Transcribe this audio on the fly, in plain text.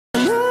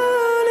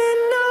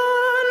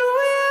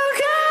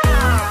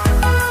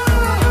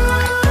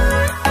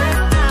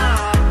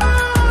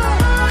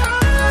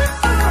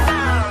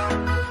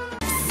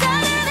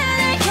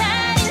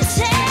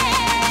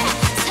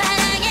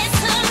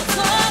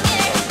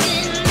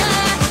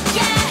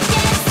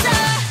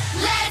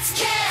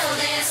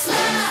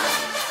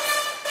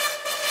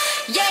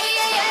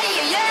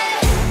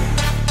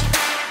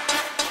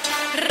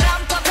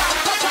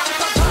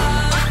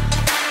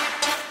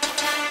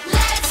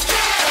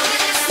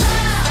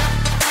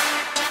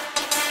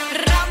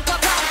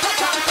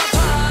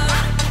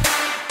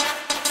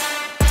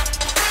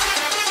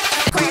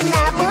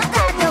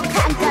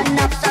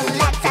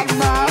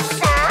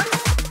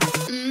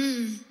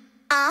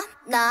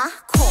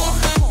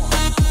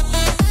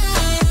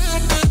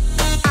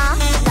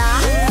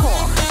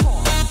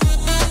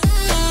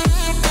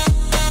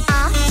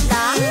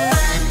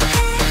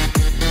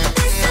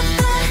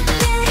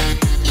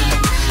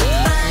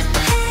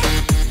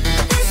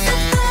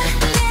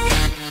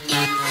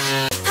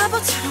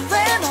바보처럼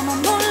왜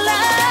너만 몰라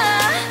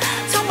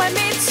정말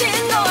미친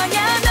거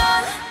아냐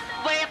넌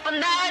왜 예쁜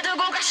날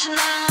두고 가시나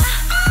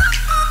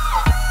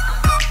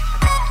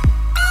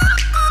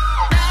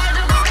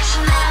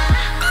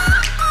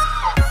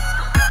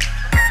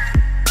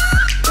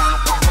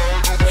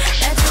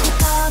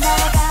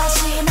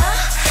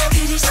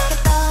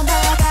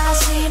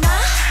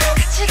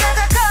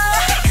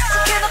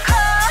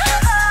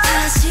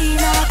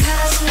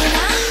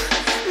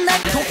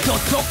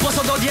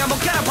벗어 어디 한번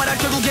깔아봐라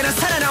결국에는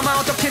살아남아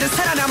어떻게든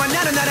살아남아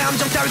나는 나의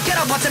함정 따위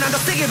깔아봤자 난 더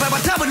세게 밟아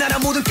답은 하나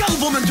모든 까고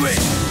보면 돼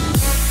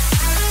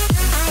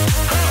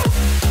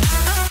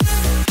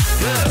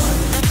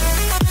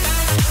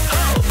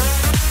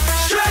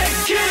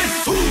Straight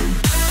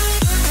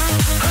Kid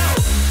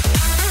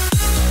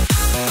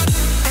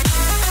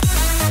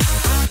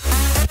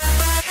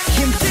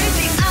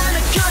힘들지 않아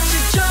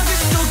현실적인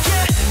속에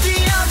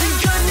뛰어든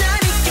건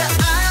나니까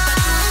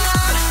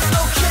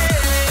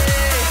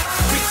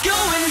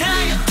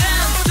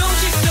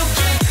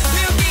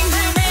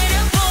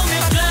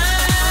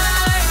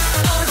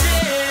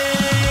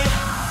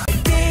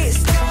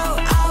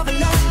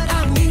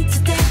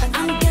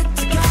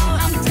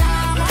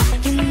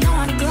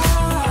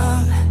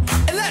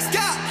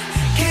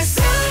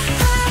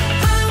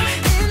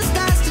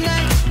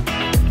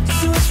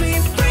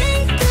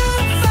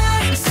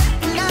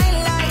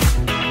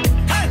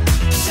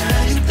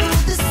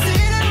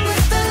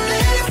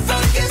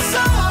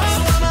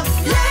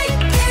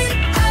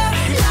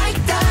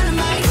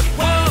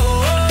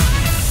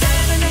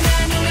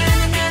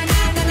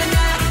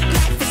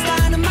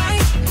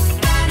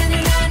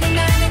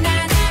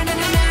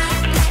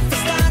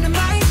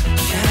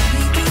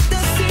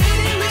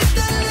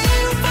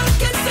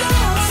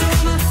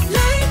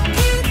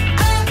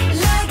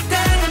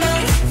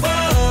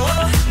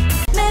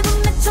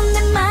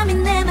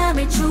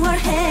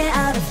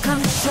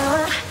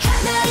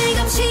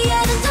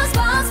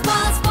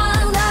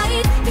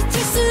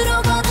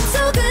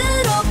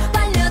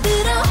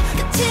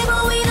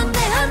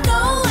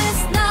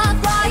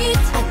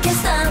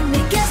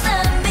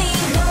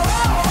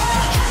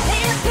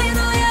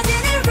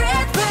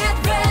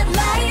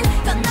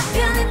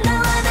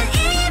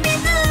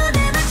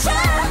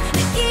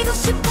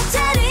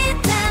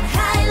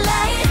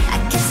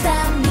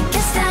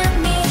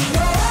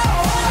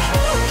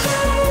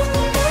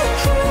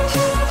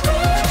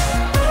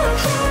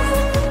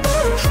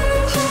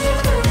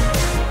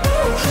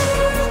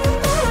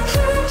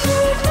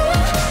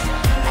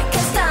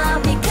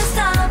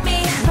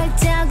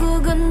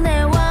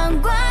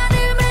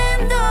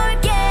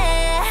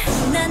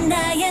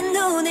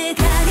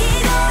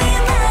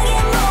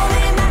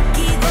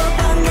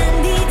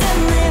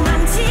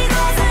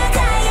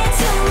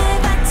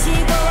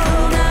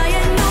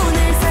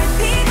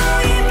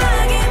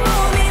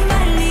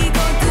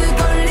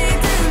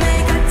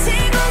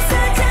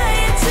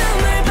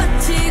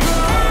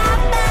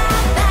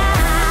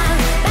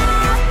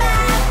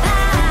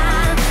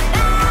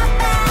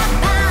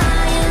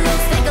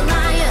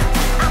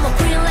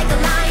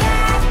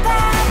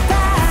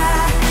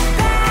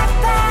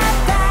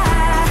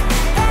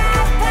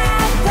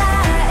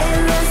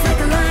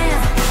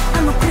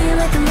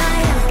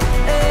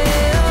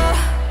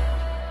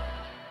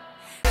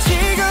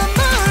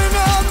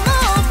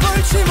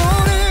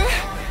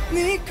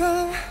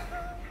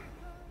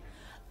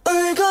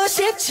울고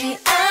싶지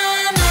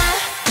않아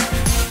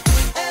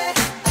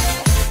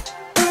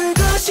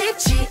울고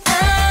싶지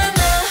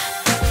않아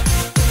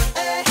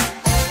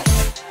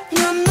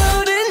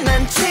눈물은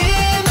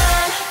많지만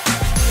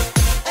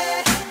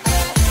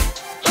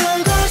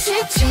울고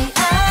싶지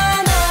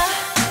않아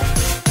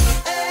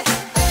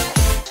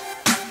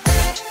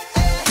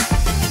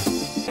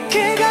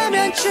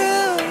그거면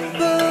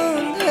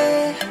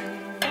충분해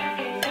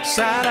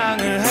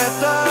사랑을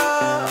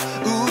했다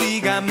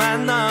우리가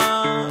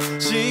만나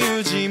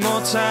지우지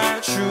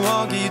못할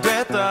추억이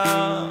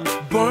됐다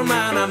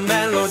볼만한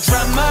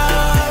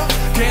멜로드라마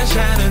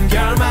괜찮은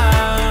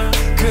결말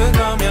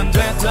그거면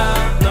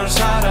됐다 널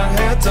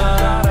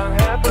사랑했다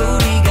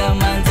우리가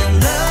만든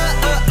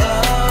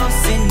love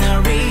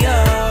scenario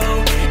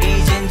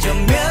이젠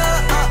조명이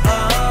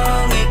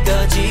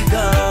꺼지고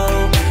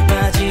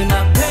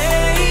마지막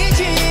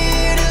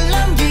페이지를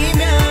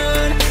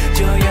넘기면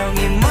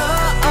조용히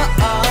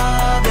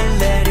먹을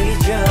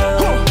내리죠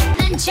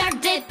난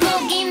절대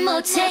포기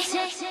못해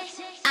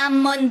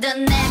I'm on the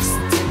next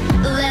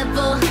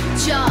level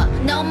저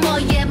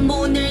너머의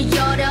문을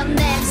열어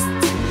next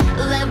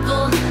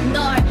level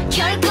널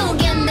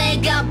결국엔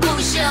내가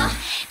부셔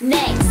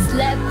next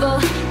level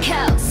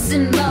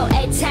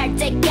코스모에 탈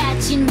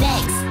때까지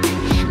next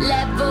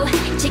level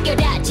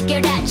지켜라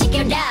지켜라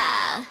지켜라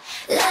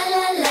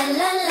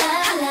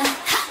라라라라라라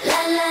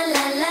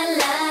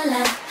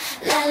라라라라라라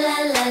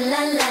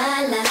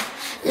라라라라라라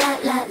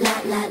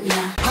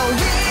라라라라라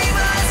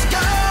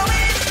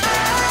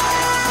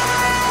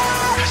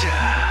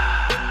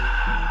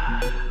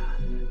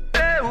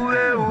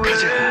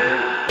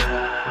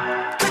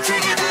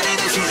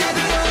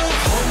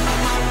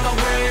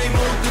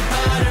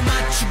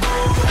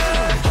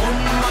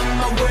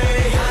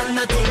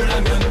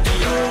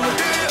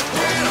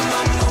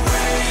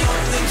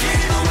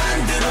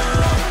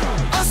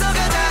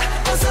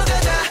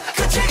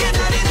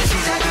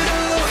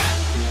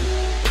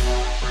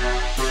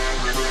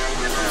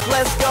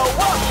Let's go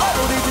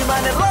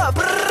우리들만의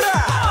love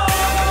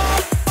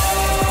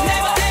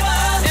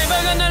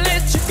Never gonna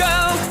let you go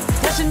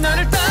다시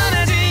너를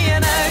떠나지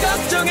않아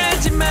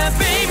걱정하지 마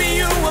baby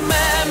you are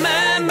my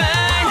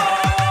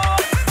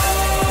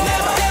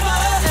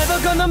Never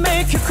gonna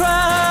make you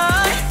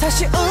cry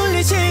다시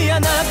울리지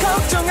않아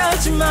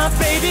걱정하지 마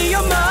baby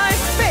you're mine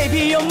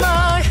baby you're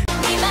mine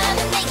네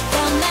맘은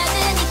내가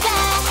많으니까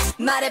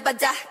말해봐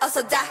다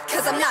어서 다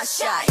cause I'm not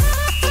shy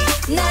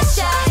Not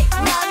shy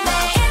not me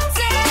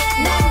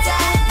난 다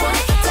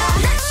원했다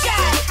Not shy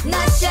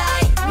not shy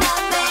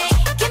not me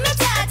Give me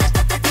da da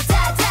da da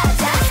da da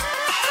da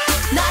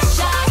Not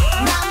shy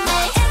not me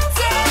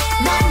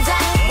난 다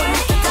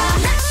원했다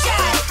Not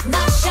shy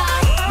not shy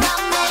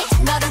not me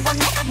너를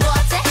원해 뭐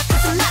어때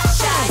cause I'm not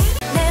shy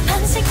내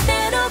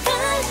방식대로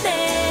갈래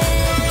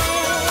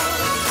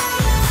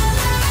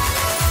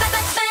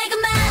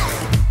빨간맛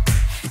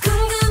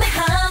궁금해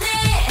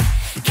honey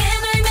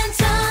깨물면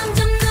점점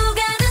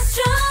녹아든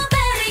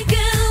스트로베리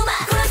그맛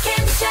코라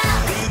캔디샵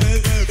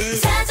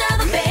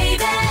찾아봐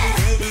baby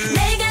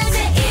내가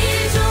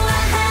제일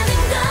좋아하는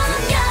건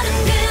여름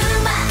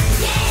그맛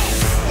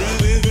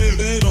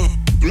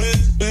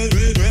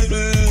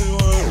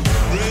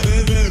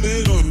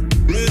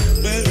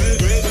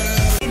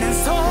난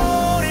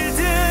소리를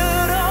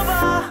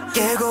들어봐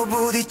깨고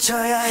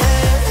부딪혀야 해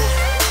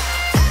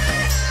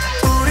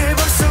우릴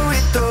볼 수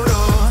있도록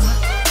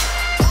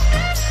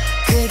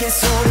크게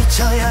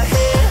소리쳐야 해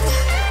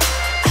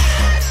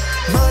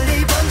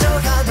멀리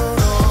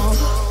번져가도록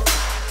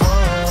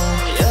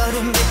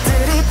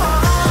여름빛들이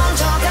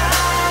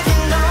번져가긴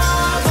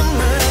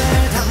어둠을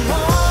다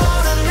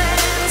몰아낸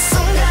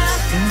순간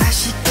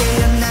다시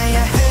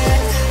깨어나야 해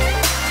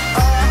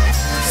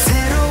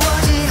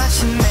새로워진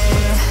아침에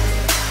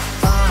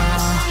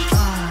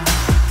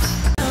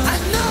I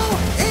know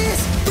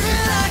it's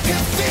real I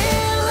can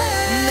feel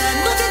it 난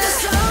어제도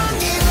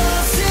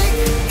성의없이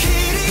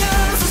길이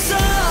없었어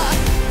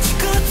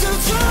죽어도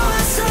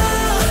좋았어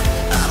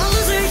I'm a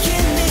loser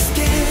in this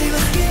game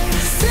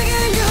세계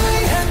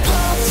유일한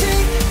법칙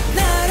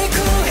나를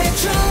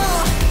구해줘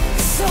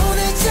손을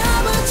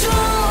잡아줘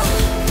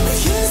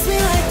Use me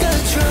like a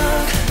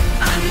drug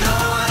I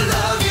know I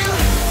love you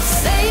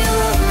Say you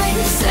love me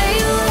say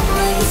you love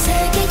me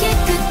세계의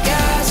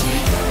끝까지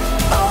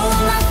All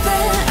my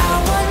friend I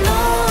want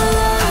all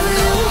of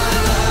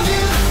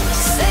you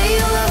Say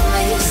you love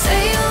me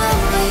say you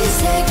love me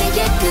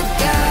세계의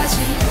끝까지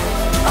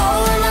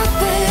All my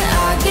friend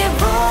I give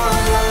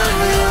all of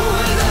you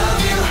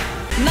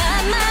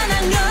만만한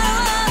걸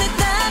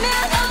원했다면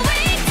I'll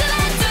wait till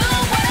I do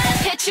what I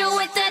hit you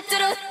with that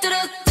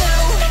do-do-do-do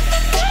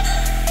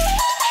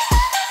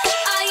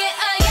Oh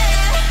yeah oh yeah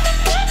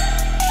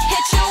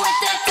Hit you with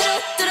that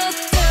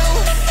do-do-do-do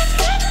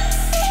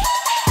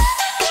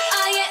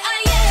Oh yeah oh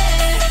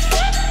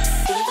yeah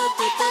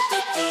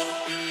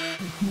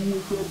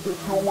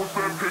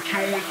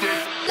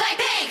Like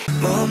pink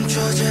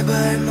멈춰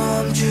제발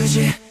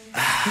멈추지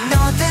너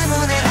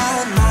때문에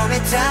온몸이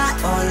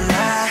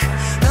타올라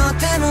너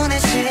때문에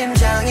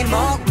심장이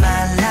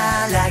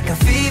목말라 Like a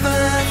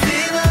fever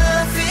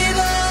fever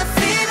fever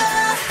fever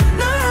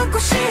널 안고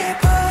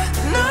싶어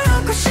널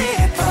안고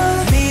싶어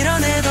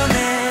밀어내도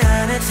내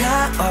안에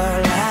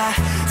타올라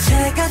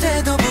새가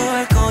돼도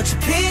불꽃이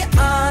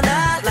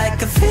피어나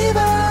Like a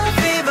fever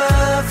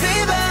fever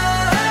fever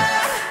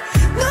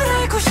널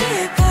알고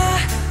싶어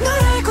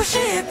널 알고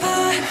싶어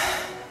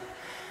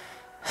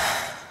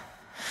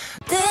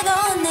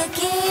뜨거운 느낌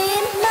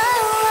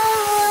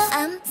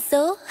I'm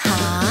so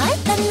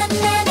hot 난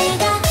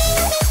내가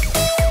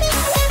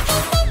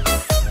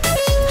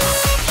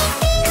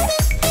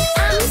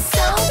I'm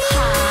so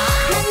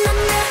hot 난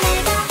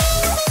내가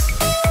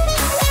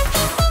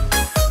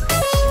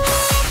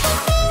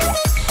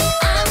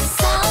I'm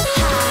so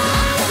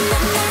hot 난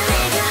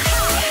내가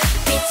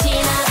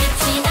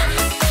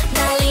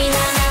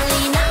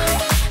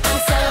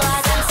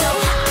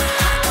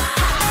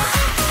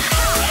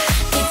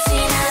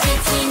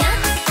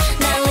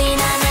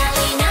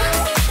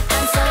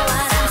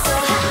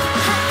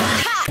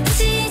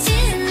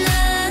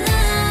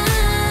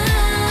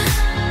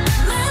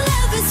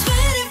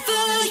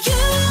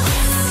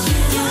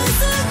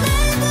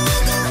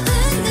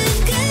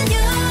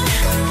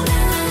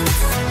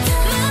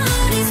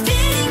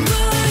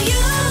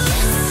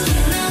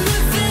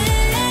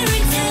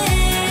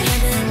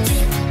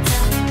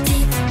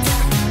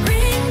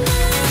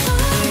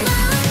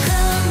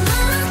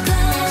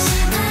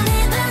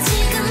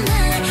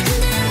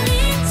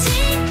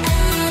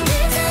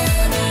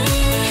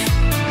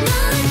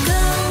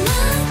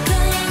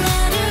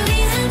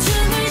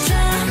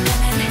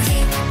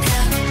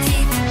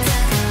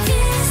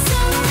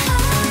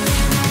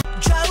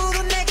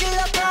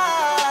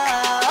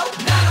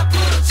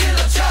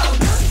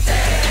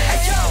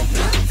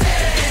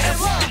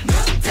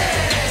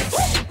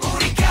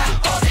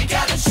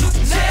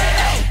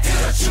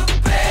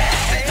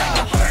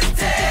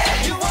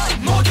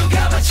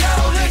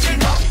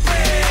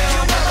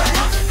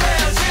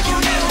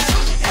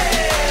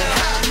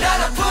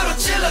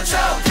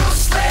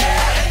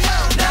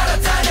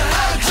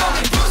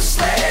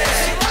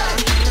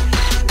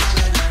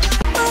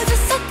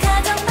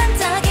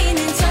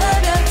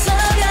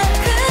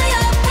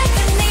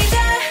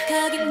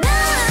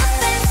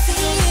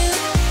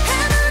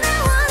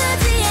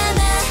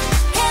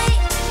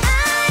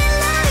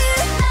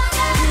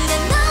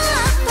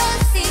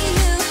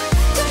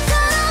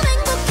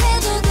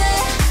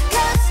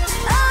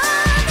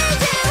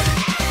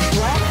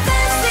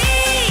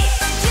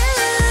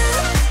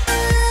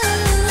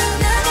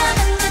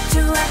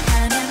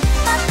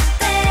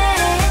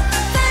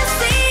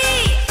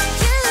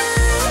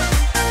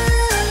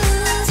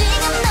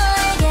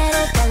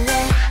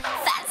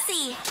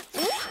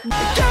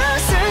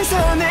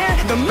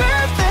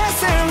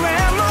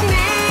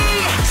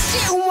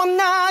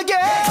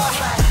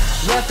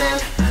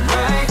and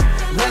right,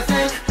 left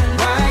and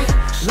right,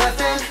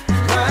 left and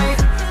right,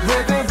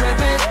 rip it,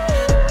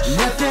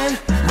 left and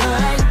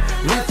right,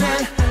 left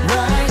and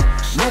right,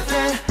 left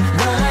and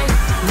right,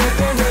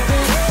 rip it.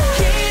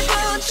 기분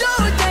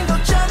좋을 땐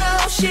걱정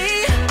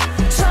없이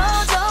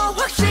저도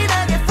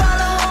확실하게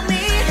follow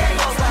me.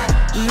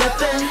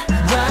 Left and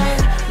right,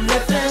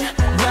 left and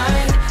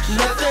right,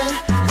 left and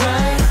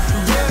right,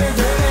 rip it.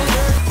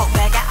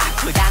 배가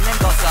아프다는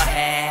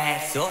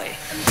고소해. 소리.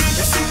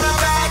 Just in my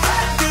bag,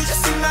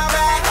 just in my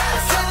bag.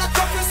 Sell a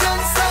coffee, sell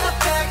a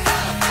bag.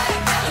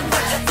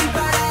 What you think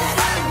about it?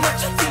 What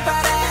you think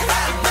about it?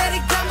 Already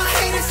got my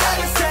haters on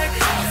the set.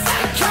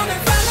 Come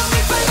and follow me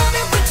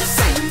with your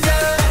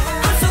singer.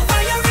 I'm so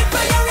fiery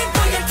for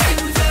your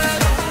tender.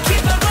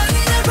 Keep on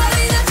running and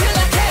running until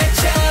I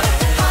catch up.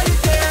 How you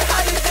there?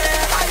 How you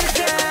there? How you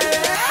there?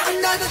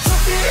 Another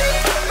trophy,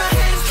 my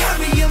hands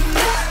carry them.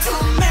 Too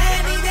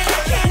many that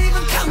I can't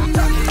even count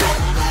them.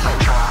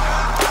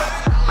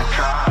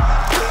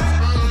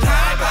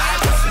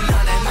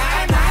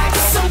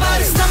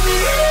 Somebody stop me,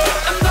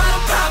 I'm about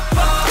to pop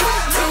off.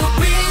 Two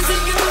beans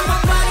and you know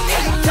I'm running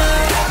hater.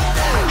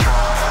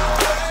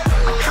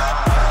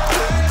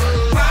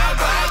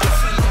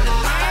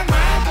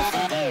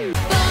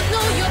 But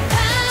know your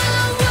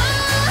power.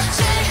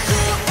 Check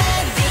who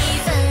and be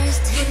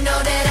first. You know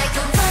that I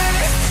come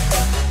first.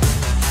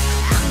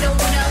 I'm the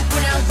winner.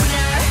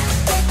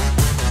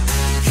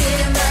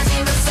 그래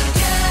마지막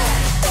순간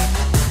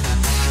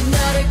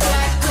너를 꽉.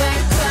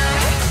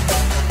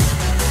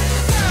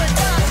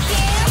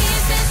 이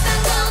세상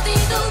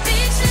어디도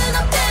빛은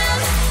없단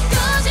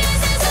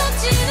거짓에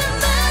속지는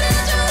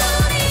말아줘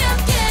우리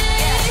함께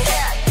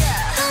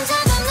혼자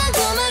걷는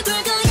꿈을 꿀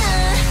거야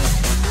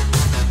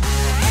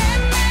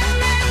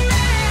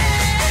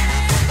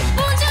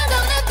혼자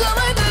걷는 꿈을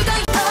꿀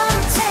거야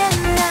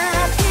언제나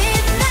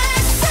빛날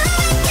수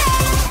있게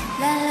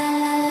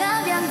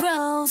Love young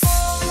bros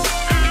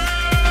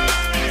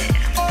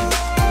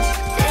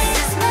This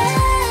is my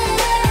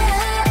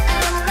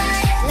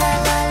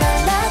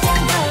Love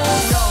young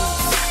bros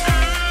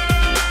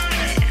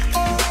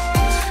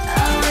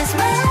Always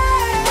my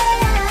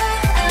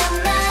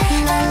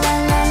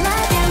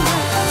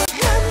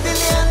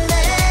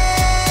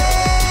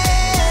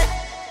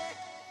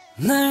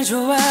널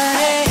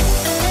좋아해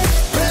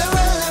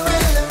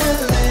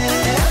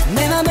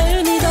내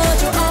맘을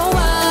믿어줘 oh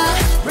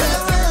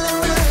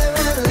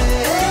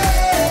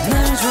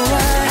널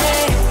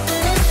좋아해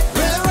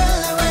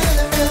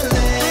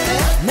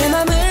내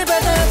맘을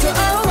받아줘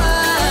oh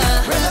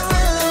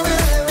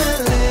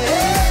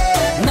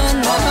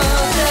넌 뭐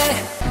어때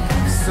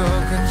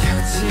속은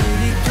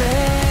켜지게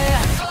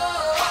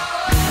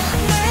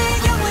내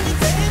영원히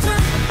돼줘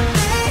내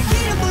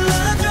이름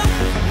불러줘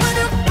Run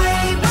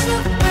away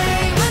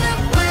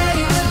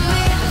with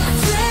me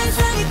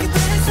세상의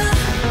끝에서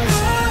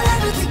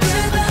forever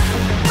together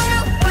Run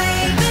away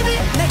baby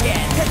내게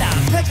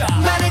대답해줘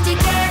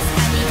말해줄게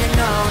아니면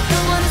no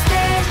Don't wanna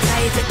stay 자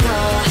이제 go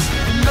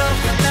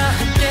너가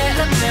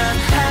나한테라면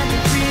하늘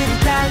위로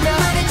달려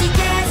말해줄게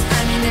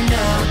아니면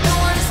no Don't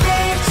wanna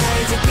stay 자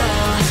이제 go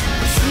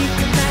지금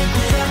날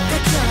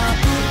데려가줘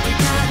불을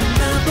타는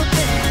마법에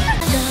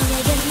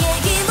너에겐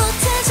얘기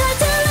못해 잘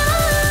들어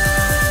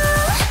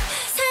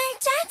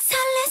살짝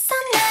설렜어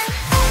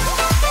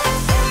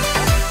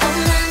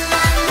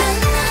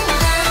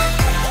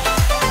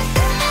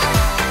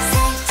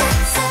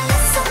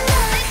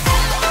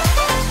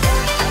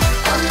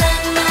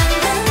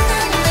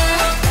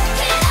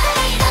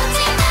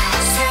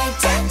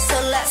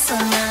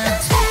난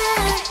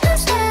살짝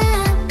설렜어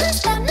난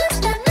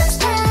살짝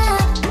설렜어 난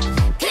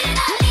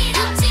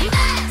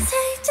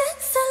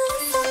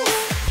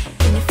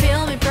Can you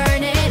feel me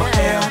burning up?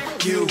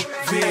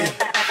 L-U-V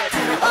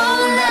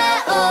Hola,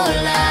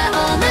 hola,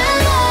 hola.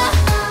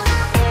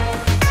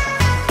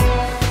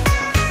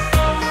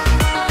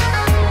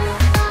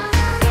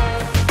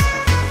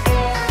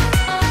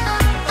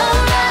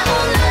 Hola,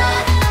 hola.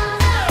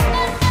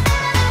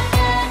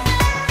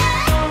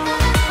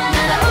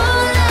 나라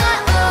hola,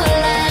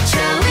 hola,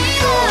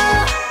 저위로.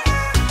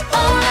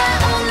 Hola,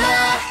 hola.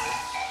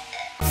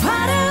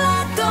 화를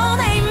내도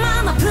내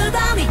맘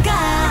아프다니까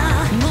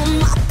너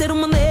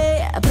멋대로만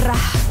해봐라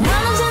난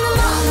언제나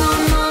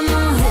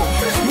너너너너해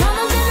난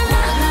언제나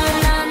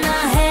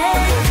나나나나해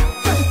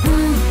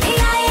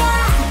이야야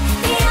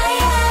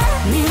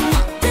네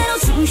멋대로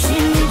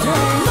중심이 돼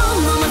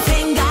너만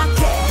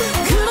생각해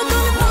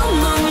그렇다면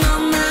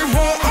너너너나해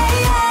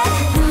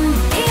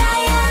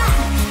이야야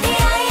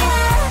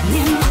네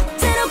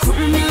멋대로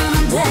굴면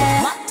안돼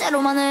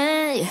멋대로만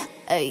해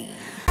에이.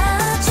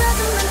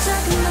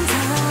 조금만 더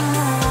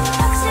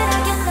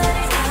확실하게 너를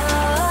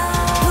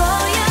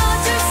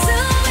보여줄 수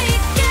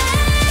있게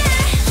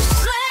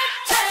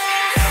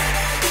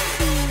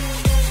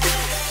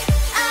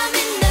I'm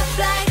in the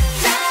black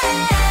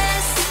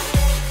dress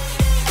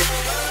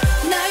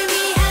널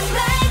위한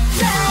black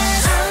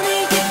dress 오늘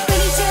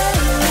기분이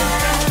좋아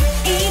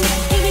이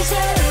느낌이 좋아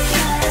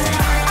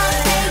I'll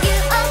make you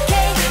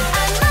okay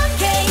I'm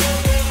okay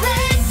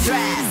black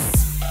dress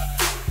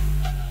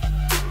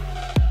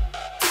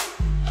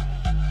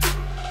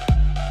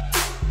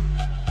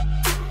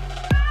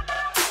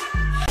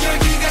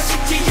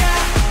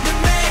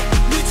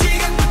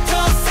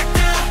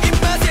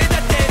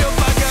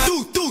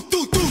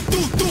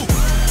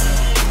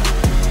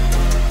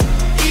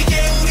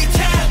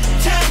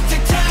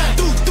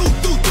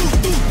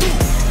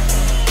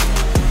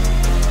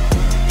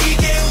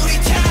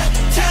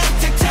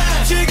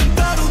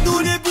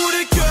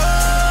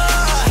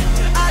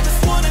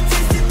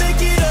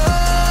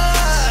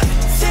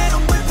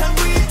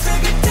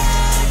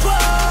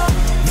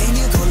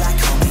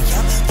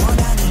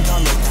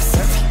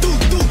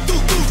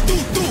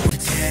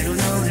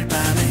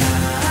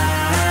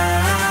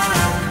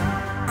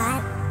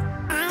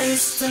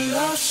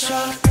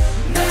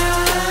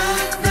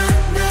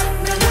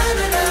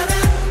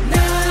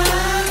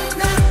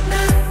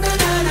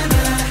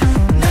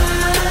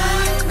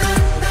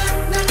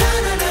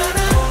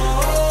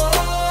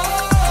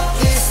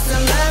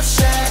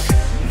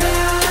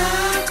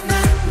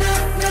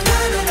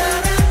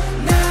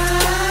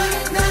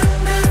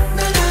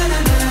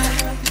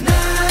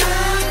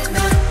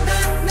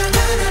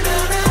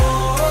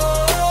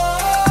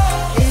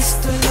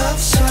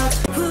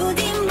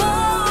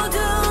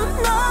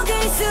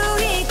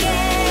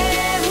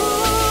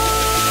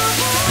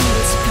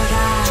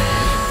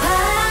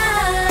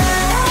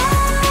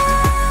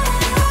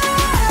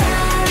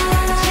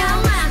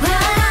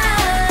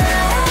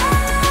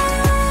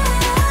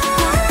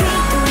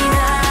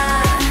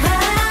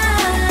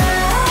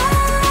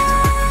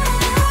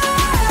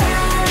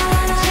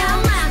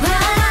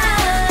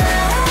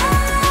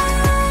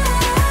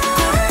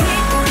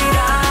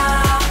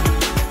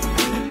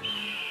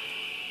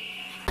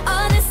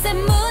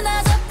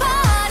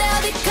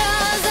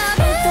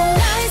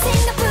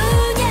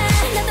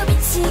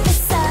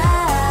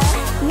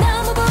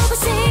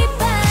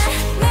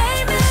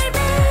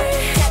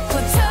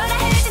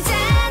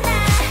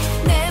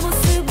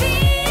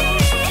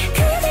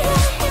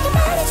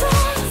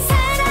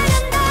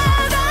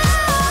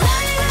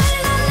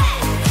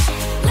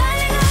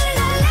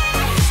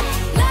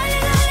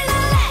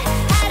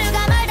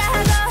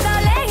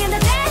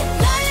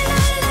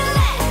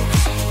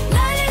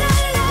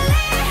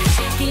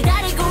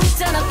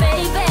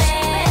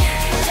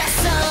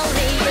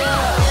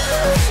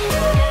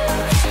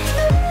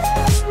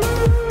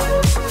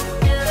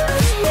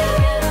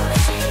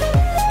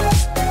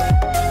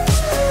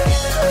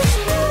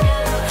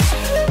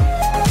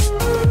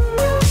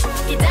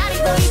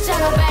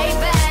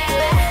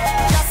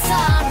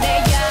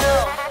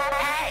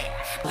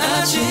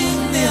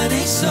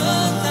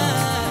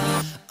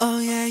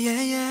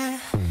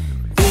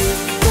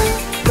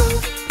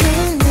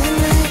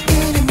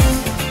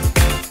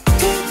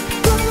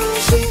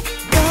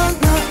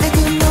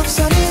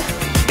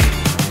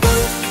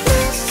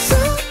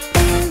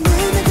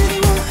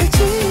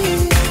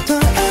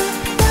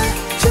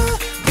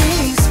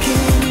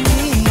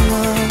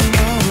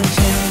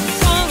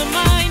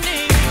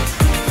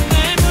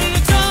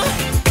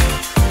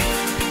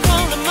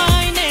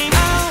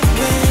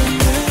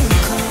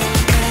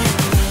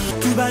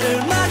두 발을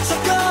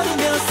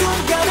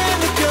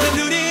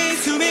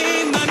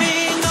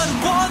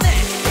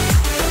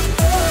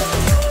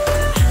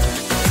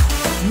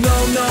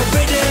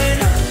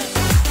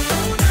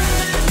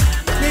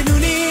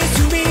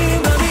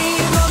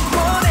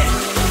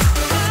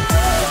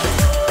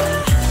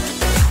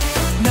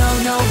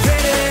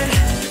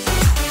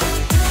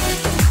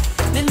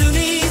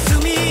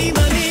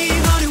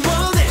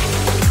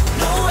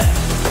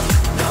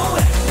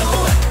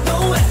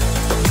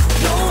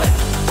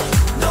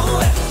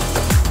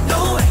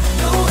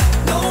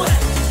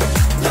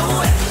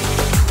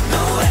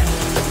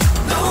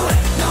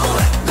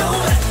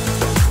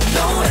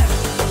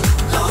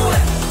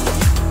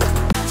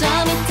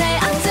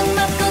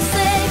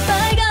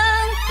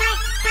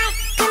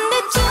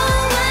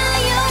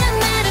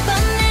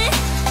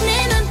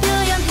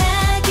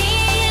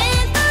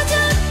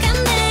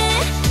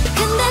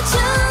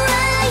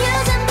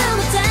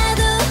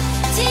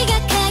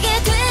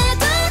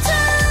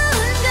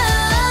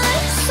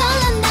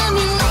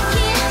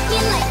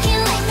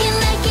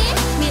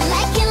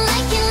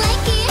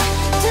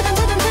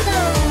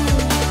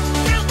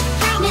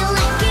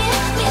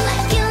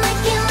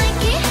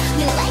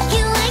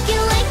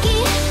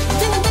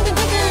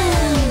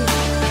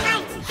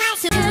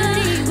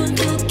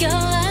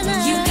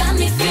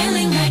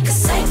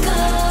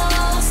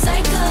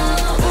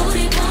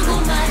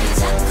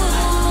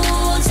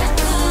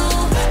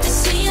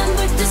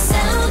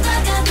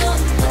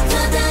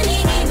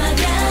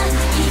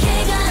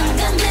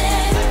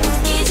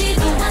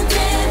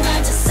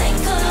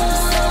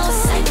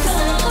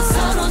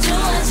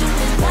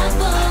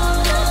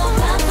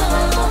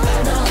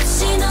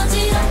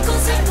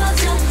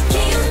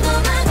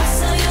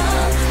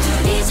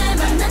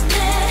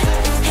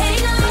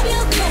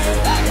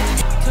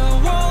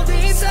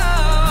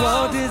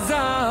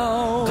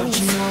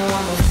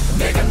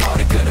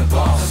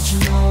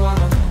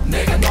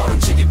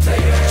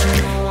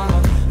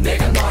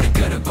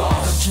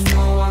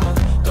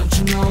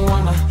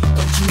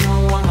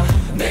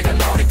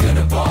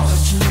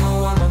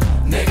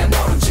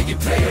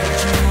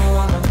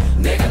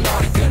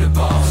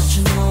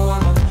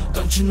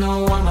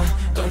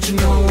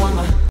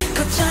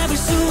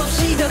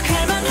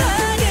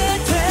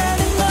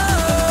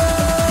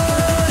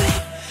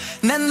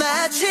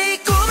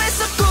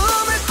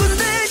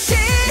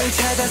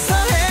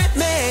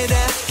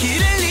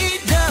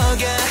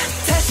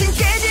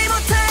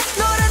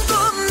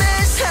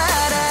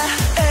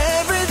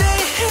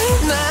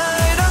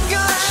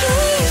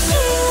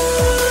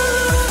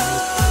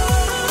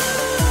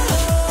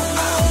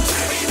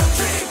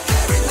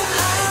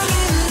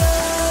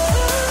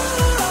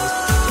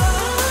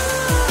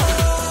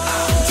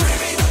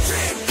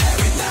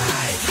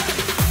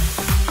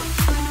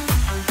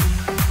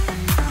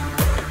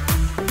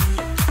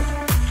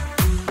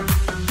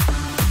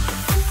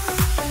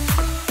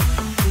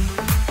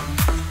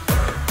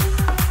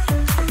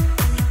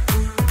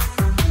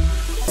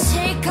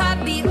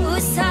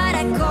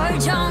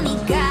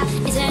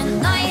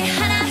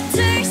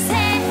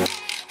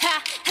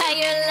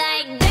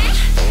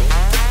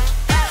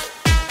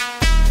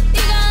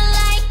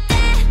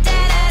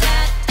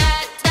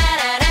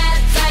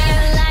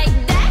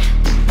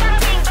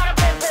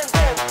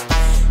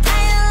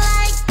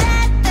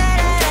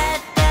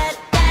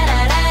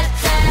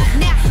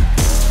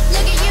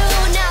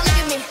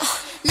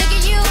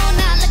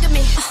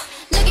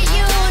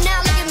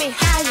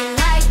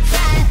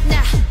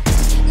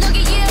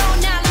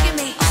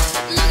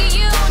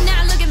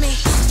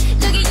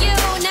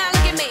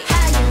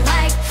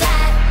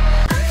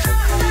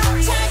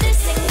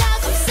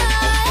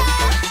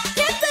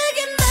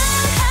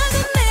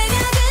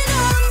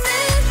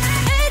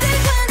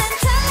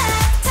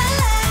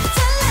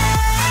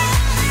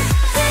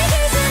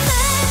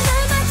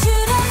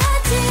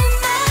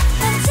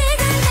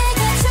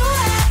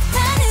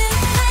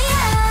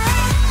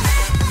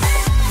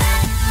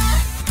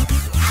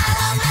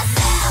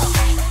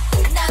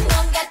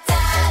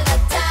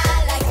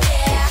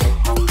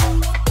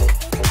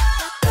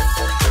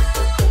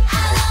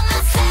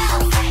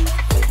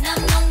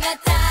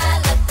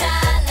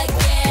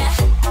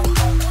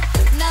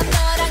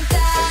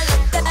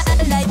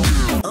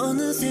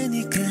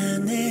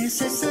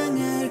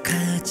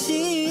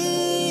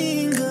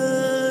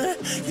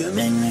You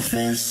make me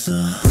feel so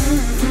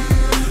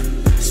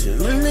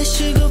숨을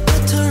내쉬고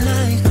battle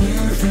like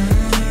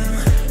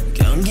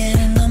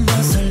경계를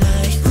넘어서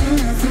like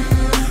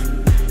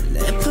내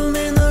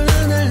품에 널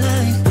안아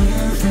like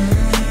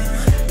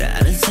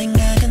다른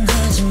생각은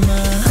하지마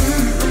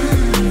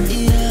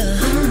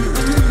yeah.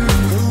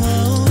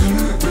 Whoa.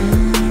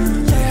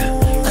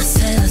 I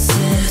said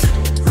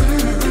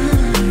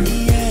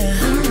yeah.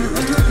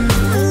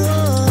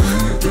 Whoa.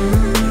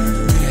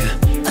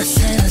 I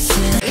said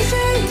이제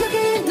여기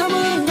너무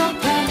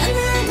높아 나는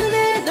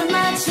눈에 널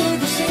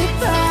맞추고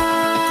싶어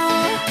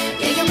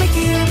Yeah, you make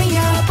me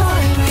your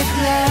boy with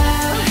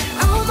love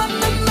Oh my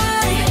my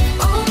my,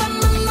 oh my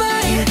my my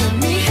You got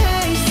me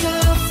high so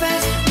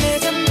fast 내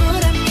전부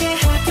함께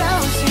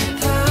하고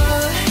싶어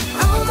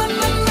Oh my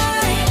my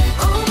my,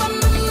 oh my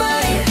my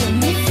my You got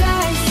me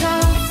fly so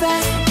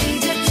fast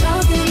이제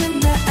조금은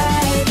나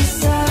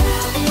알겠어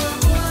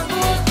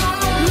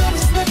Love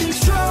is nothing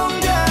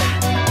stronger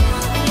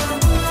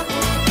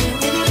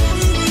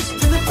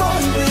than a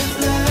boy with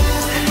love.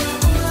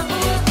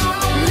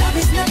 Love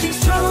is nothing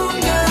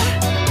stronger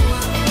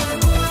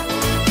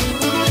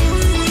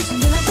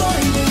than a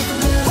boy with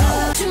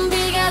love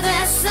준비가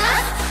됐어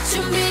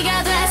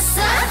준비가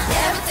됐어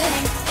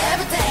Everything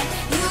everything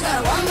You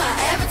gotta want my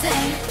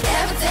everything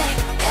everything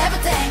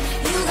everything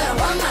You gotta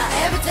want my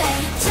everything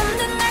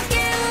잠든 날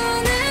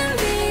깨우는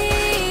빛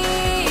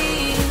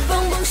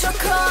뽕뽕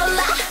초콜릿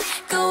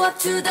Go up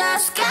to the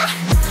sky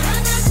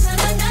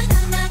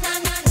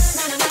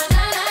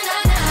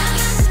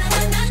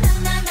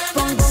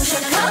뽕뽕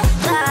초콜릿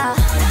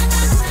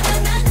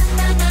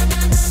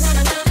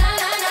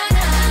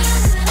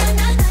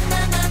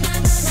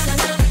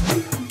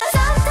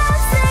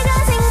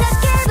내가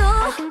생각해도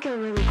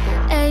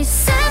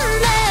에이쌤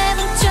내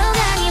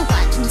왼쪽아니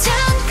완전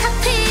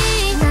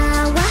카피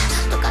나와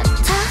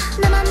똑같아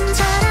나만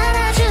잘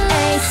알아줘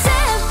에이쌤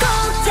꼭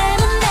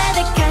때문에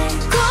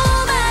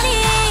달콤하니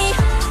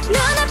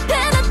눈앞에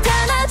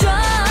나타나줘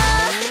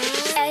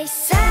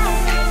에이쌤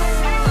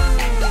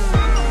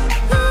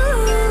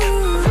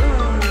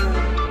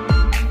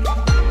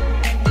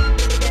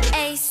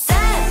에이쌤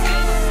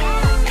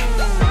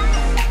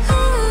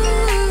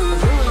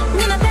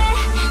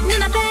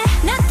눈앞에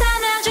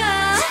나타나줘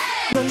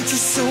멈출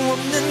수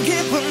없는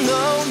기분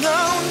No no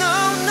no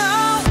no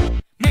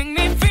Make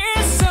me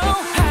feel so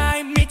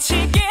high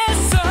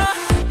미치겠어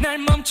날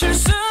멈출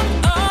순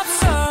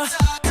없어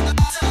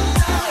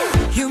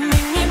You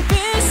make me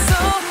feel so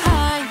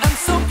high I'm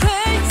so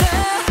crazy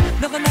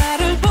너가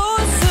나를 본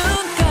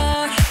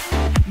순간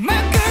막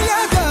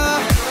끌려가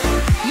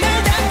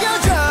날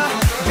당겨줘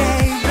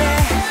Baby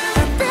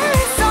I'm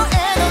feeling so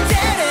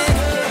energetic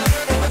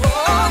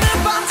오늘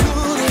밤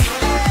둘이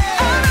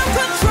out of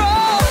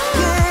control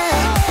Yeah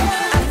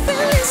I'm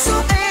feeling so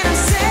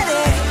energetic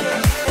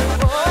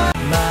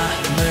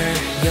마음을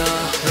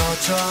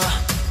열어줘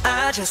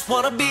I just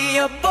wanna be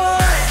your boy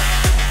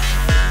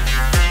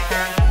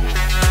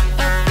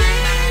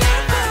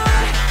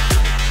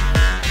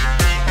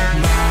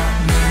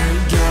마음을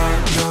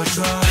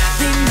열어줘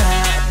Be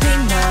my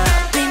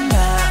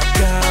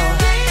girl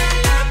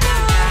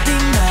Be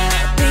my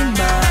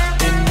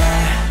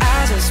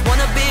I just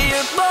wanna be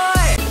your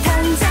boy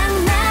당장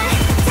날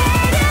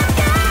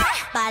데려가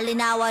빨리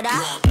나와라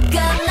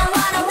Girl 나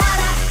wanna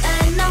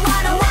and 나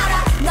wanna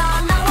너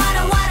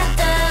wanna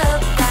do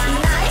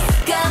Nice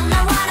Girl 나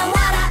wanna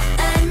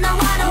and 나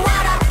wanna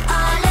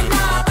얼른 너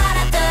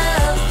받아도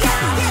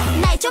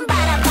날 좀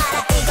봐라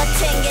이거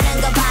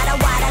챙기는 거 봐라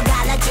와라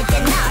갈라질 때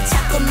너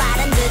자꾸 말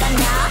안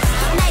들었냐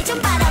날 좀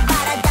봐라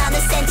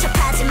너는 센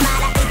척하지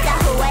마라 이따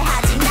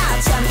후회하지 너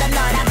좀 더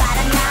놀아봐라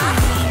너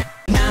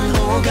난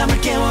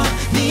호감을 깨워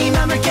네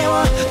맘을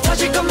깨워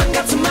터질 것만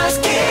같은 my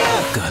skin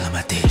Girl on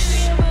my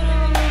dish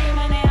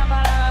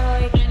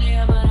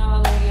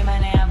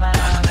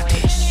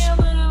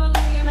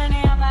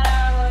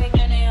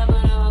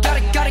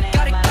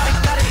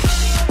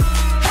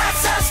Hot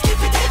sauce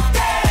keep it deep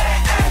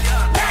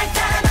날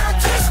따라 너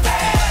twist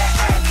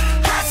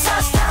Hot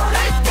sauce 떠오를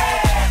때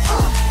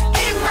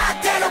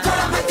입맛대로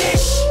걸어 my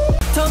dish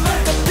더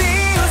넓고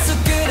비웃어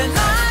그래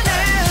나는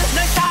널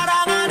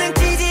사랑하는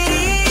기질이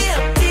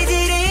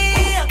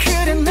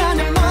그래 나는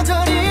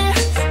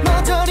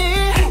머저리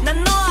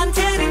난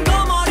너한테는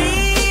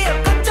거머리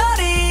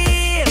겉절이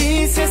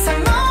이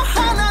세상 너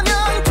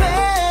하나면 돼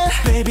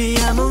Baby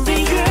I'm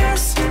only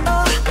yours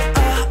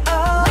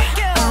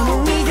I'm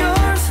only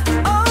yours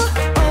oh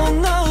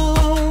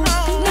no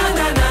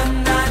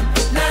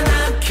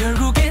난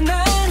결국에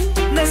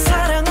난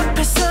사랑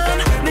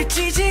앞에선 내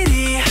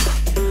찌질이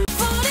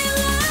Fall in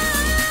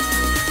love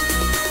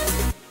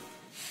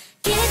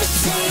Give it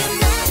to you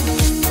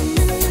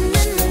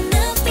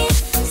눈빛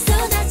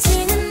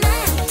쏟아지는 말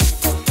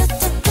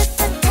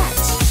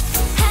touch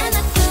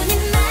하나뿐인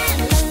말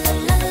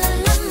la la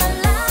la la la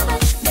la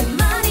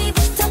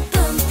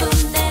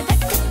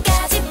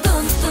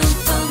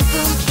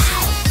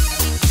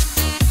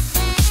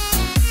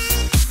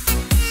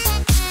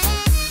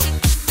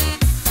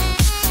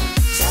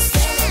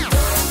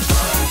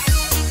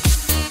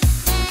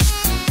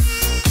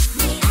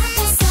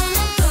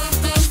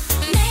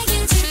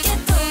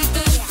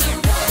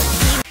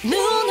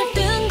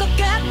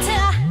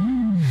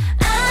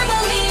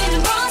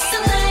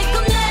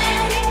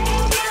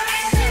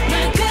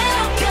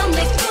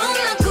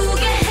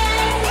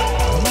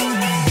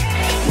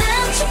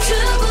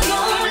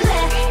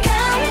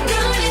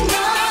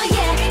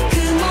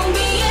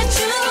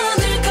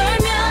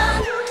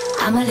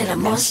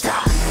monster.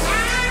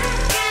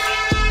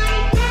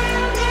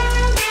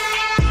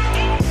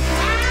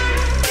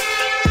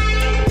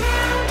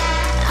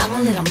 I'm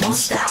a little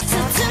monster. So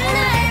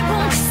tonight,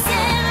 won't you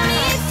set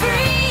me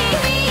free?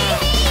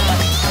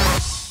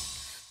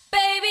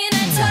 Baby, 날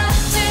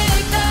터질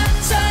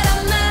것처럼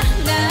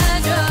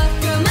만나줘.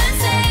 그만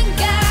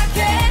생각해.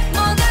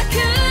 뭐가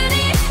그리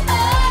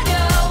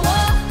어려워.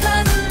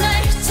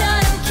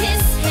 거짓말처럼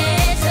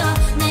키스해줘.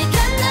 내가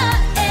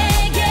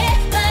너에게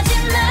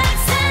마지막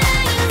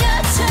사랑인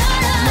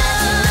것처럼.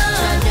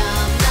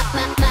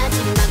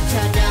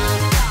 마지막처럼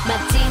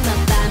마지막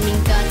밤인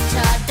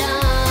것처럼.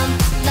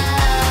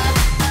 Love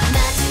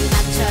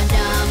마지막처럼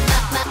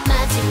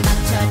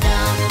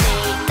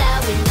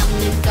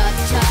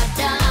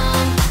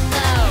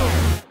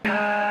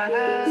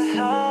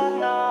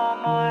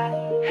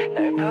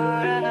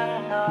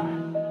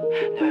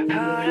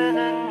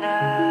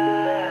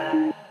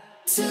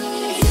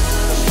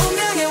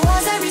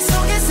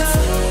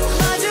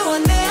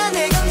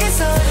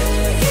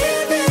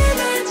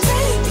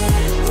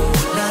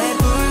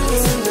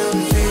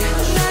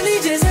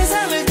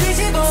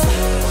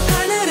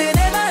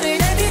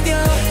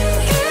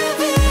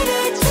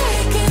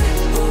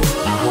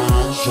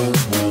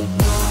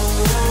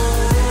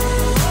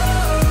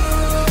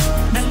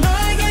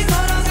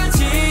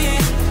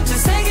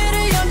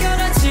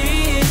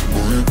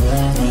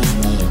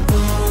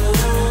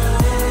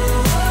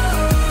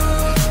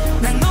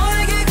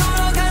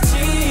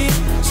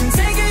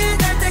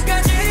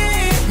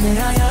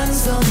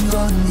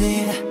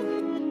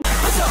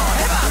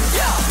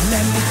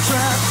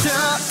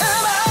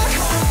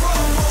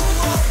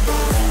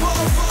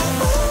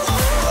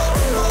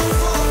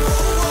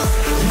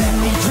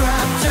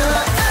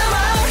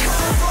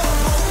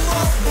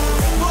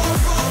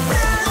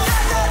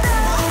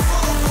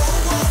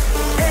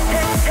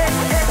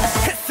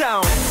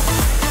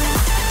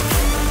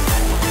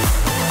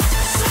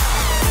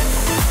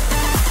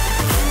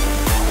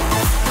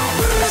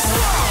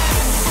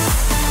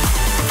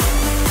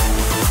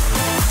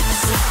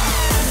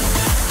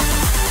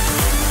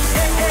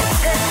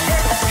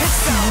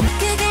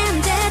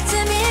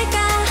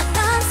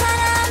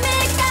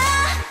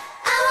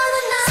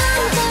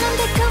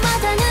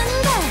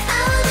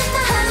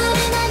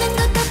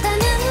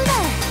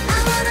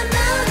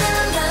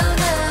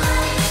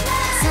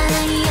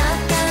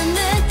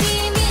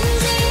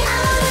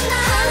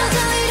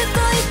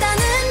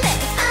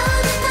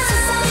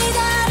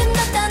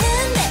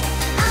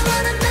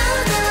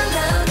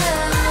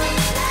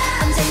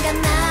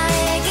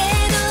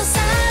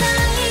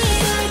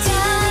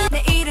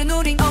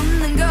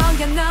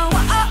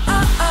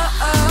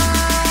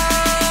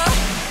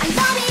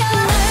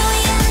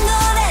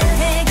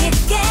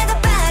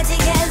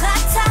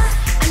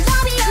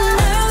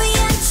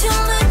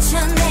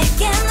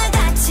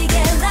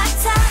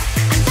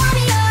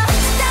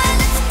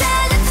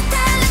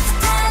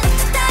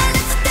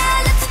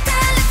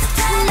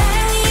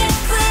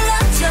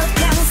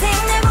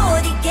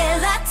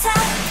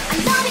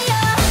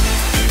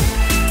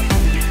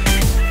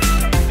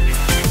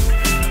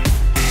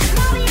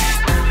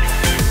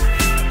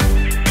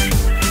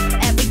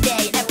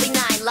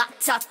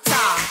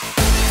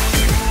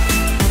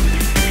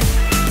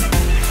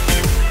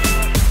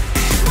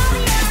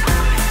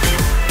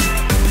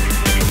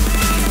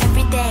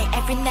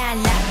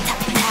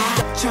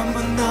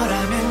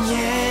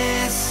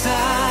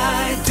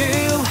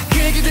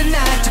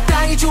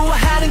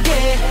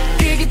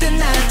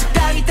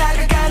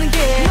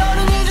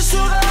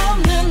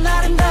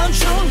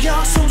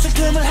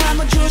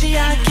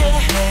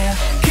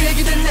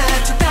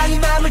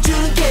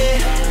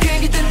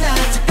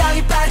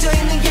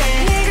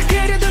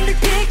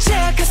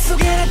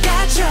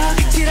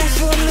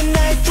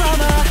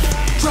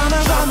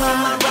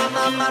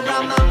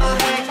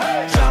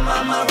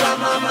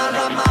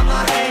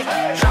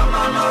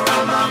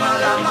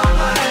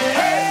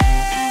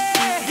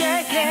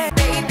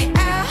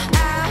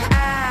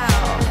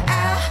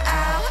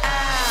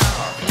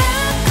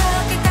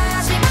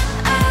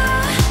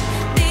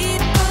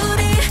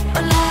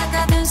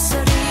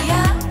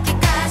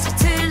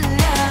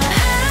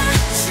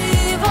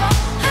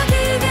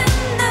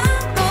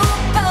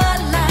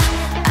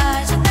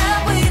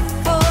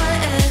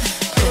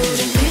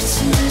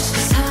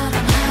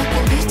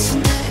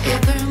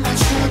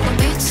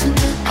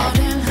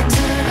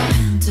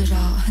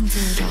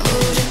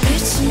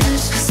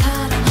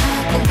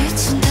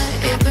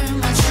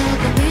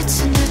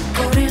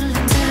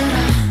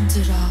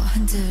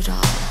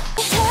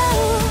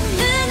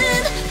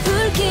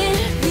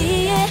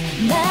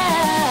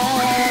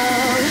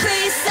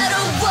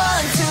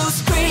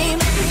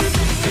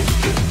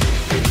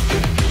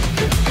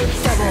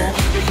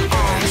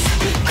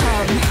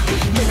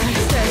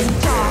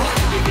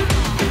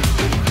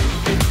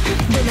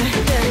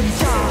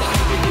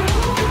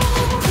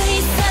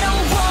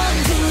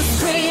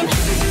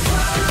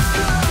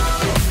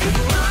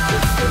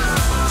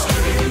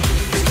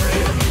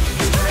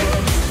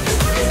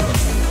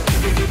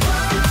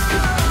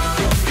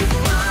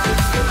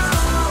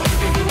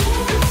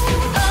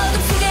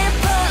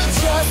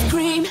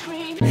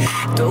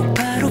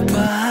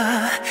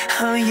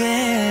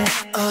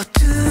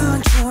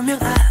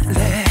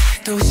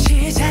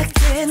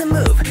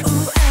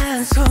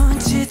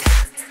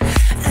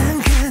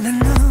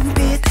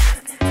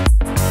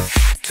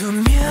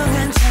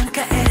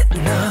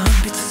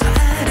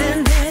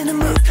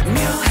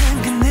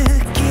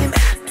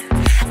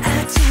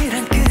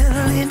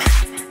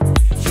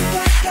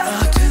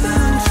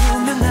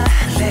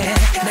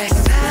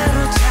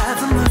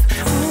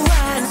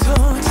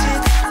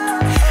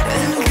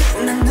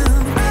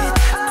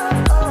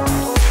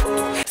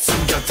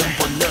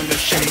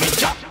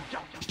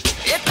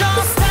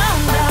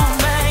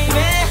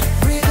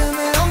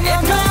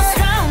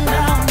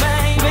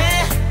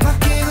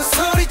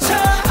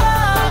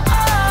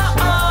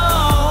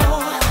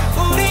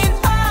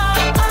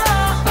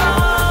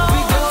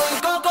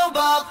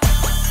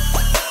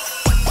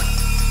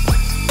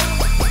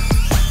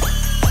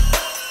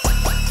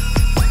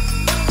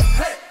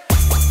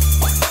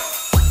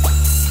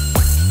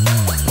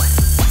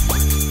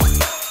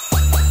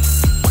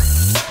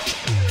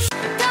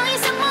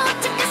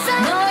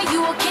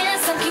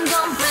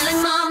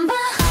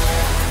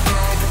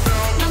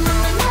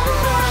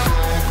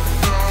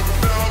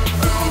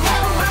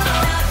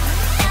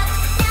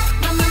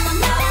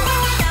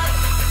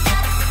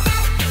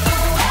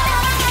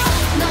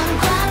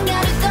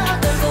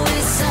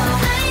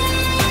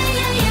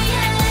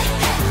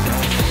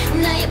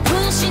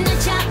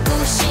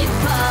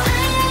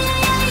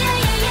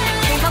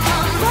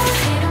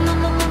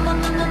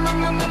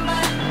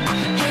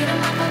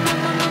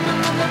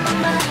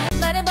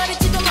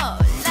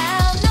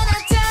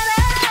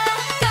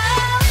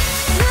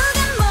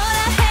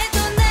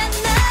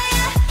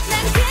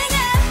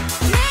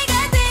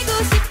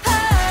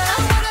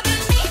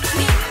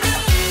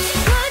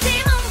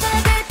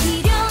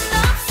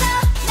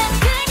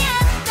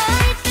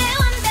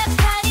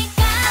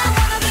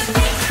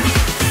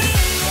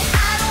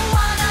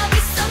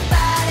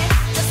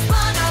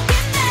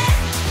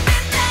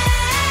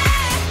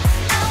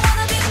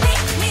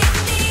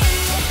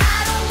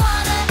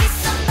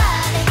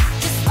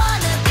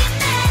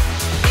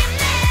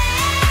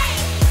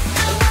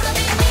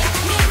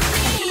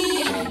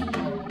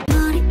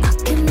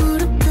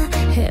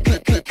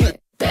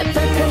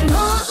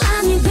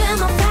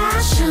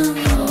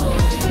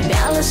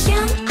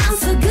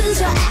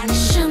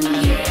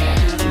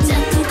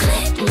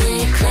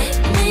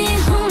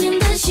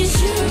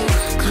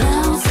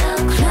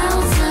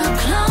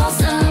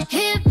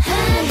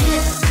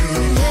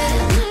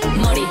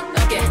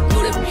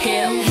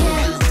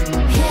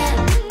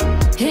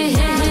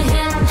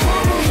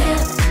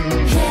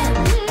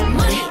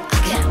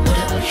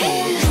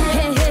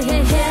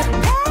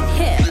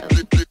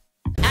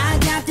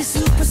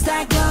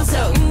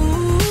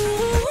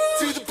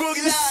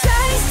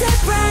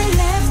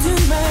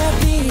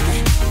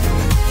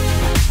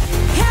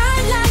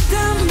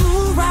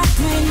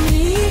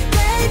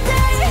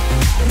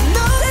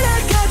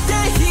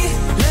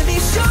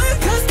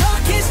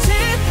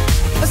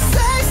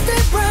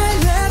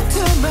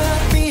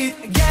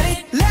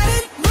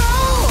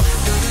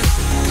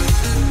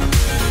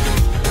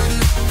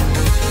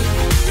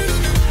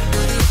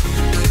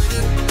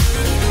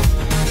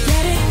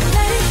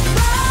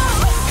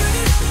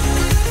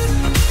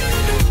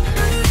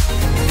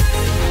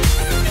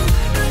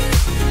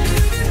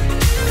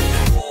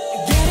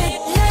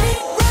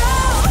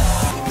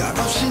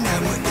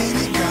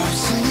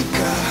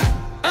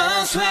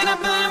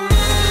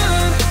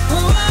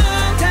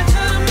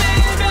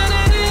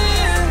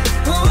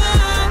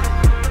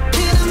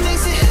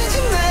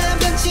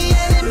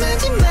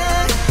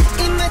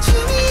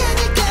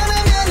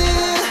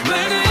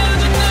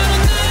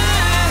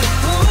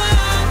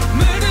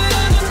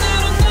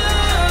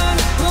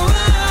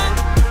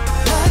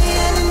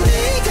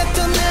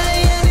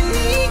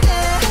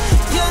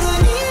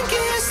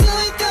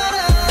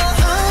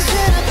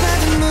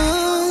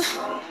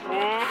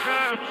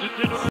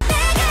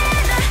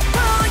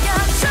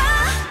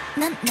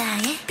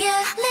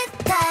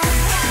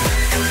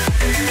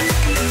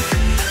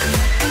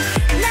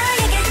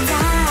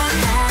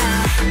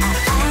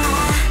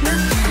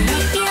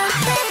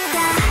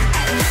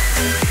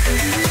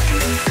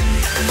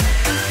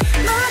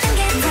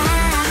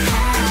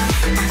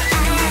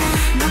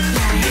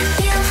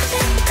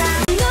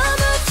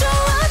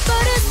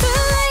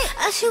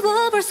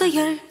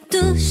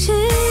 12시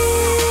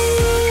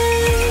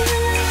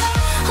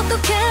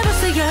어떻게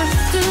벌써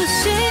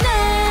 12시네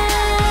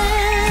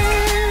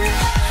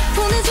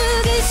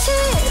보내주기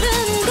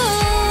싫은걸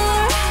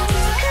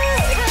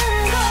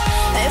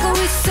알고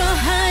있어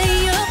how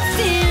you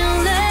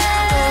feeling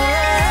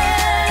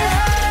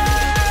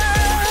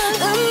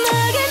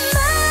음악에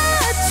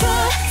맞춰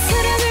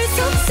사랑을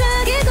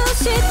속삭이고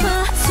싶어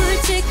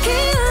솔직히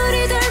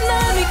우리들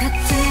마음이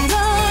같은 걸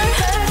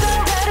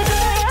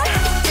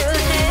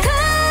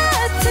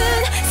같은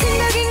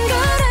생각인 걸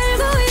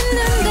알고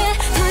있는데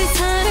더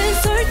이상은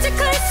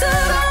솔직할 수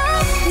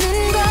없는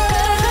걸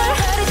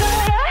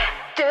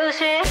 2시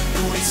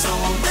우리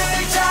손을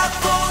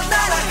잡고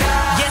날아가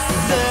Yes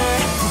sir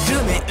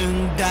부름의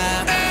응답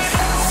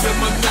Say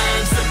my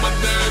name, say my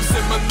name,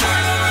 say my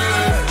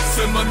name.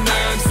 Say my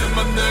name, say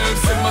my name,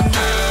 say my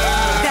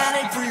name. 나를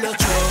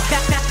불러줘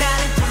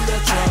나를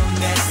불러줘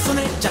내 손을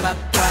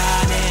잡아봐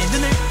내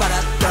눈을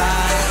바라봐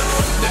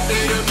내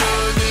이름은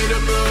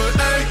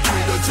에이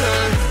그거지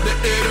내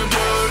이름은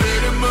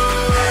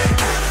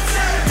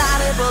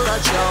나를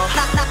불러줘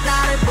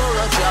나를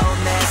불러줘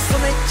내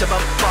손을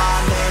잡아봐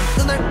내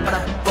눈을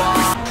바라봐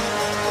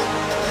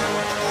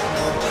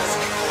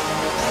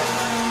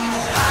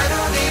I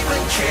don't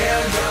even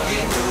care 여기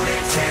우릴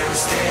태울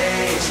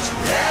stage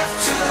Left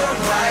to the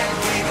right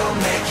we gon'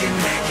 make it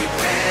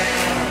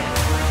bang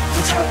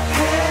Put your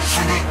hands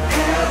in the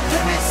air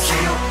let me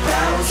see you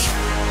bounce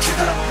To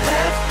the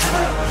left to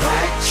the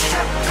right 시작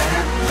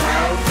and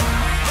loud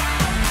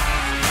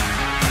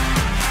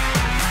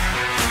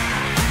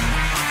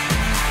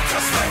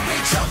Cause when we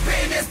jump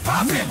in it's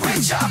poppin' we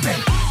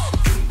choppin'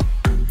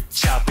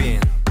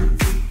 Choppin'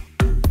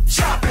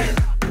 Choppin'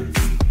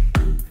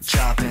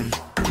 Choppin'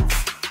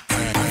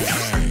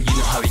 You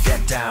know how we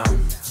get down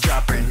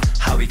Choppin'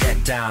 how we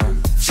get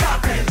down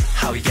Choppin'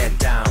 how we get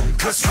down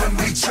Cause when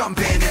we jump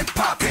in and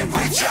poppin'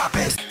 we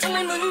choppin'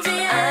 정말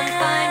문제야 I'm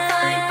fine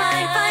fine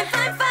fine fine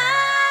fine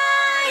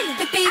fine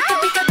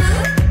삐삐까삐까부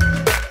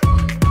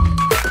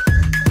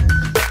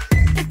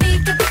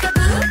삐삐까삐까부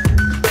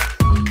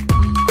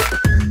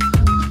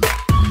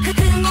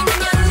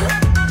흥이는요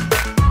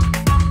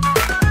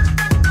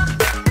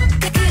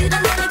그런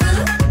나라구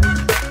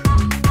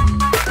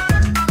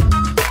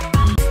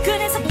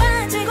그래서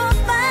빠지고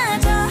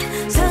빠져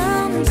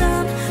점점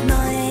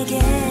너에게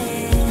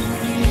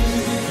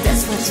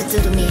That's what you do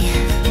to me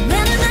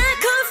나는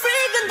alcohol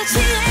free 근데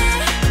취해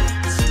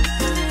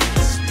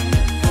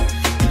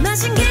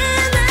마신 게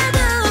나도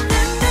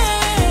없는데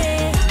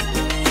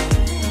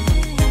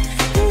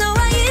너와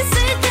있을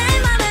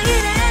때마다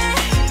이래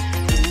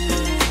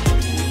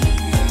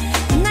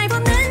날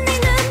보는 네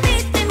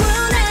눈빛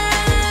때문에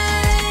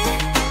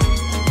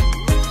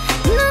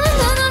너는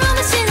눈으로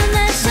마시는 내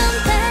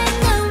champagne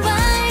난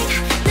wine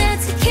내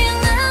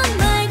tequila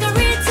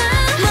margarita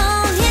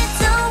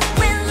mojito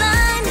with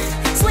lime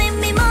sweet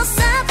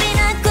mimosa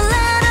pina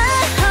colada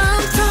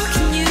I'm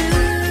talking you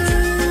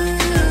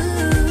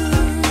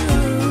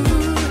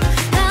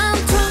I'm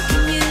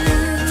talking you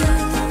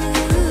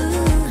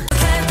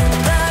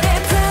everybody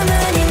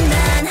promenade 난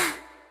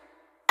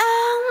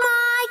Oh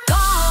my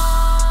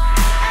God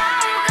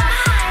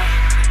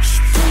She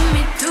took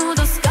me to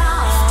the sky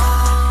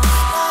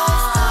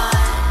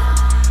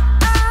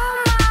Oh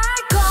my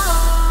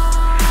God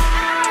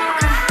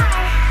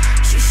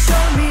She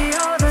showed me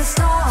all the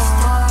stars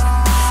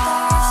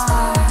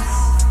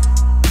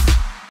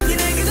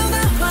니네게도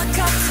나와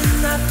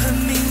같은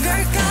아픔인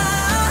걸까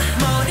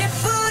머리에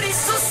뿌리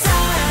솟아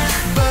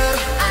But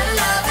I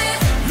love it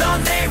넌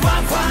내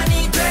왕관이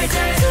되지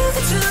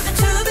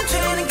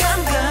두근두근두근되는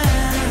감각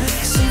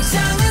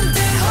심장은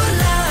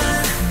대혼란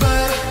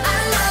But I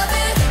love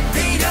it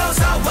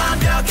비로소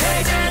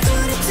완벽해질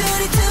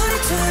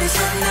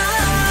둘이잖아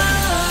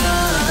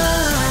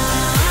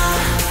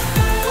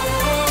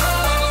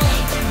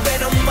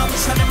외로운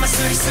멈춰는 마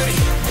수리수리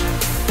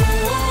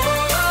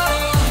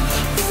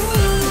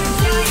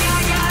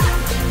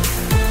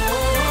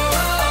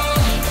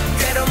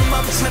괴로운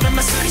멈춰는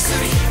마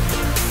수리수리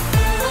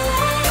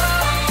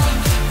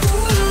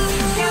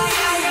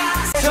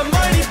저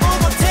멀리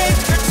보고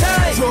take your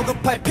time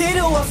조급할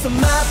필요 없어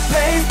my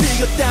pace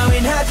비교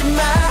따윈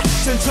하지마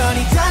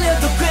천천히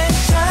달려도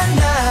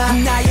괜찮아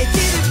나의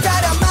길을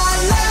따라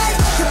my life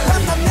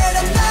급한 맘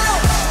내려놔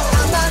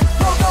나만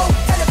보고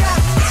달려가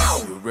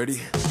You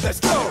ready? Let's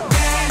go!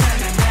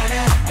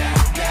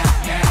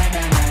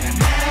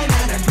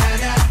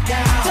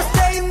 Just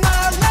stay in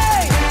my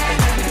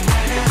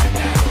lane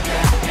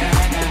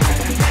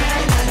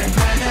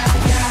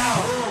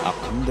아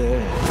근데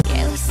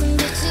Yeah, with some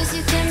bitches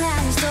you can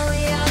manage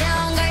slowly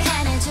어려운 걸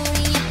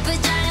해내주니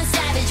예쁘장한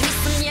savage with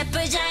some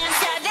예쁘장한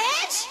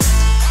savage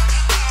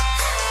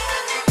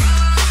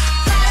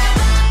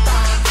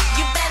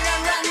You better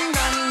run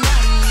run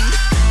run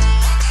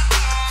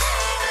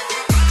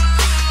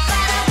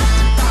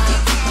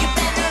You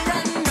better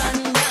run run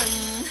run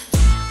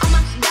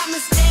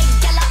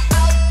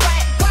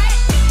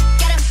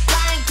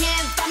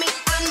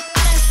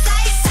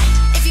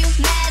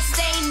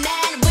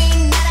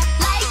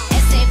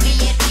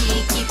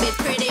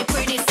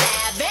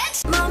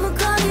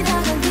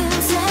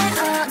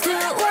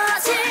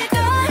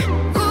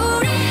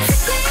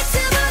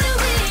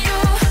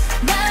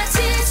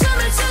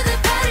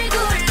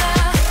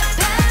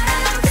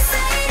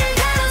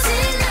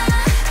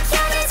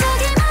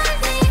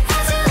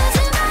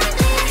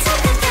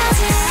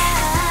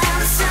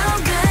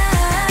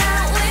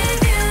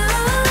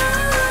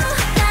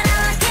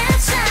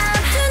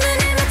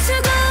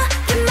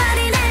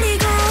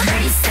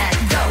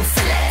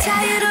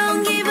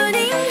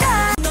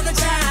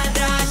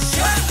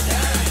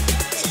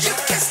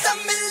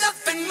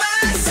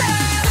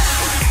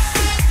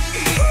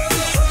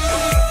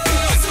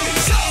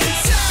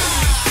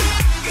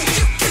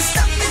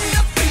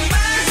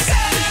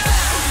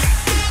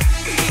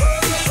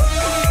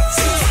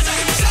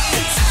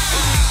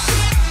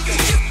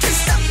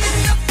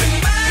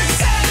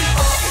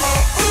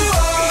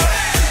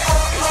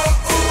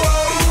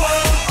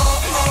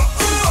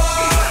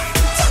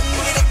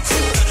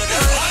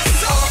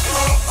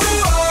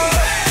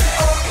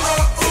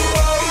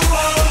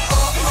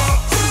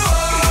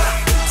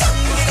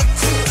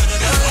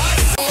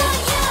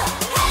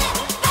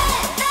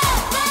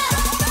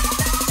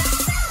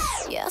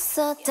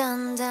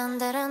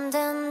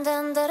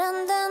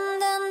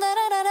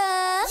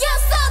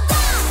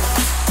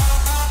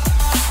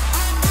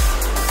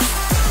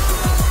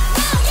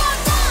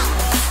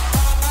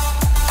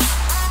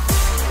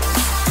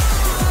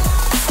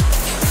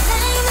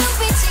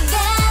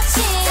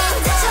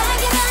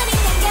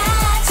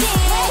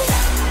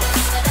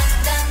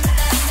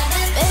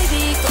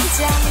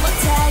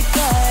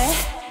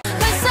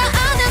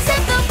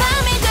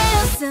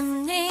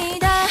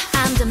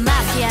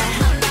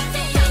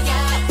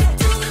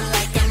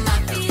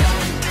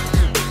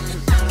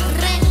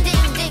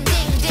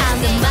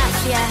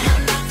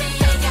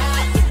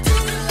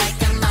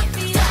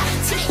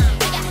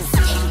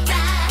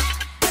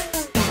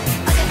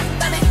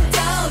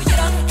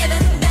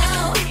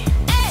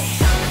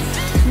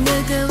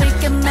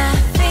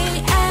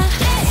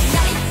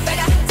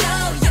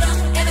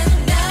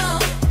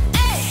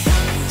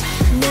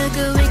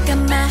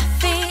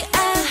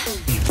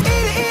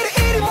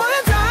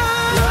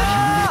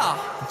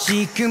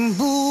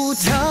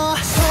지금부터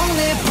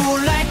손에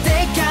불날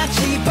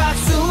때까지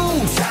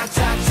박수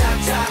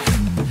착착착착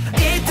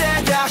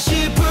이때다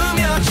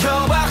싶으면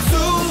쳐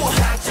박수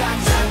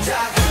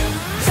착착착착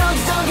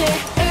성지성기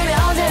이래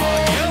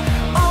언제래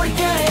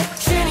우리끼리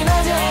신이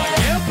나지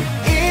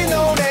이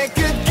노래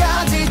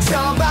끝까지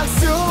쳐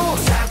박수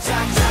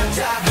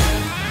착착착착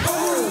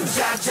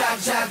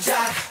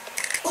착착착착